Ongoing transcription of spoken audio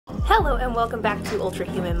Hello and welcome back to Ultra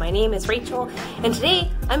Human. My name is Rachel and today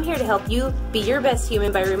I'm here to help you be your best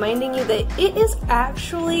human by reminding you that it is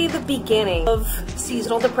actually the beginning of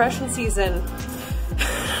seasonal depression season.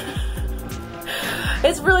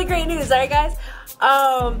 It's really great news, alright guys?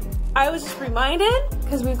 I was just reminded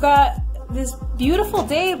because we've got this beautiful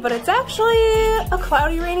day, but it's actually a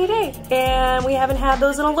cloudy, rainy day and we haven't had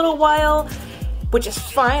those in a little while, which is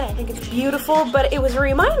fine. I think it's beautiful, but it was a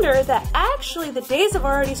reminder that actually the days have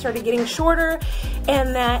already started getting shorter,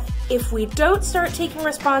 and that if we don't start taking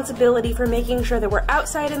responsibility for making sure that we're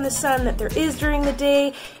outside in the sun that there is during the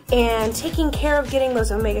day, and taking care of getting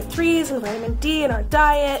those omega-3s and vitamin D in our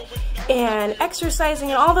diet, and exercising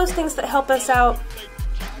and all those things that help us out,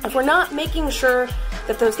 if we're not making sure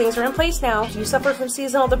that those things are in place now, you suffer from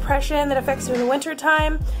seasonal depression that affects you in the winter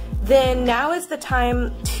time, then now is the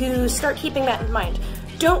time to start keeping that in mind.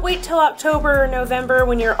 Don't wait till October or November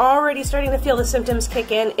when you're already starting to feel the symptoms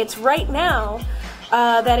kick in. It's right now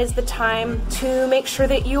that is the time to make sure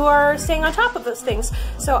that you are staying on top of those things.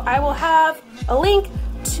 So I will have a link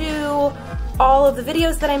to all of the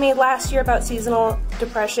videos that I made last year about seasonal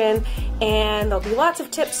depression, and there'll be lots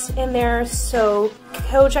of tips in there, so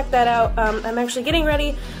go check that out. I'm actually getting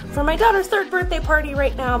ready for my daughter's 3rd birthday party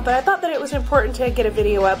right now, but I thought that it was important to get a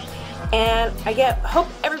video up. And hope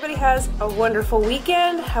everybody has a wonderful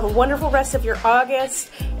weekend, have a wonderful rest of your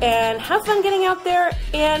August, and have fun getting out there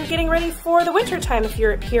and getting ready for the winter time if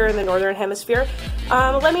you're here in the Northern Hemisphere.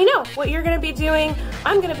 Let me know what you're going to be doing.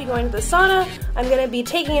 I'm going to be going to the sauna. I'm going to be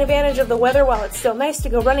taking advantage of the weather while it's still nice to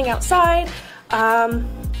go running outside,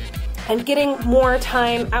 and getting more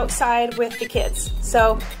time outside with the kids.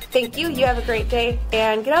 So thank you. You have a great day,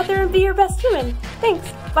 and get out there and be your best human.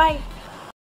 Thanks. Bye.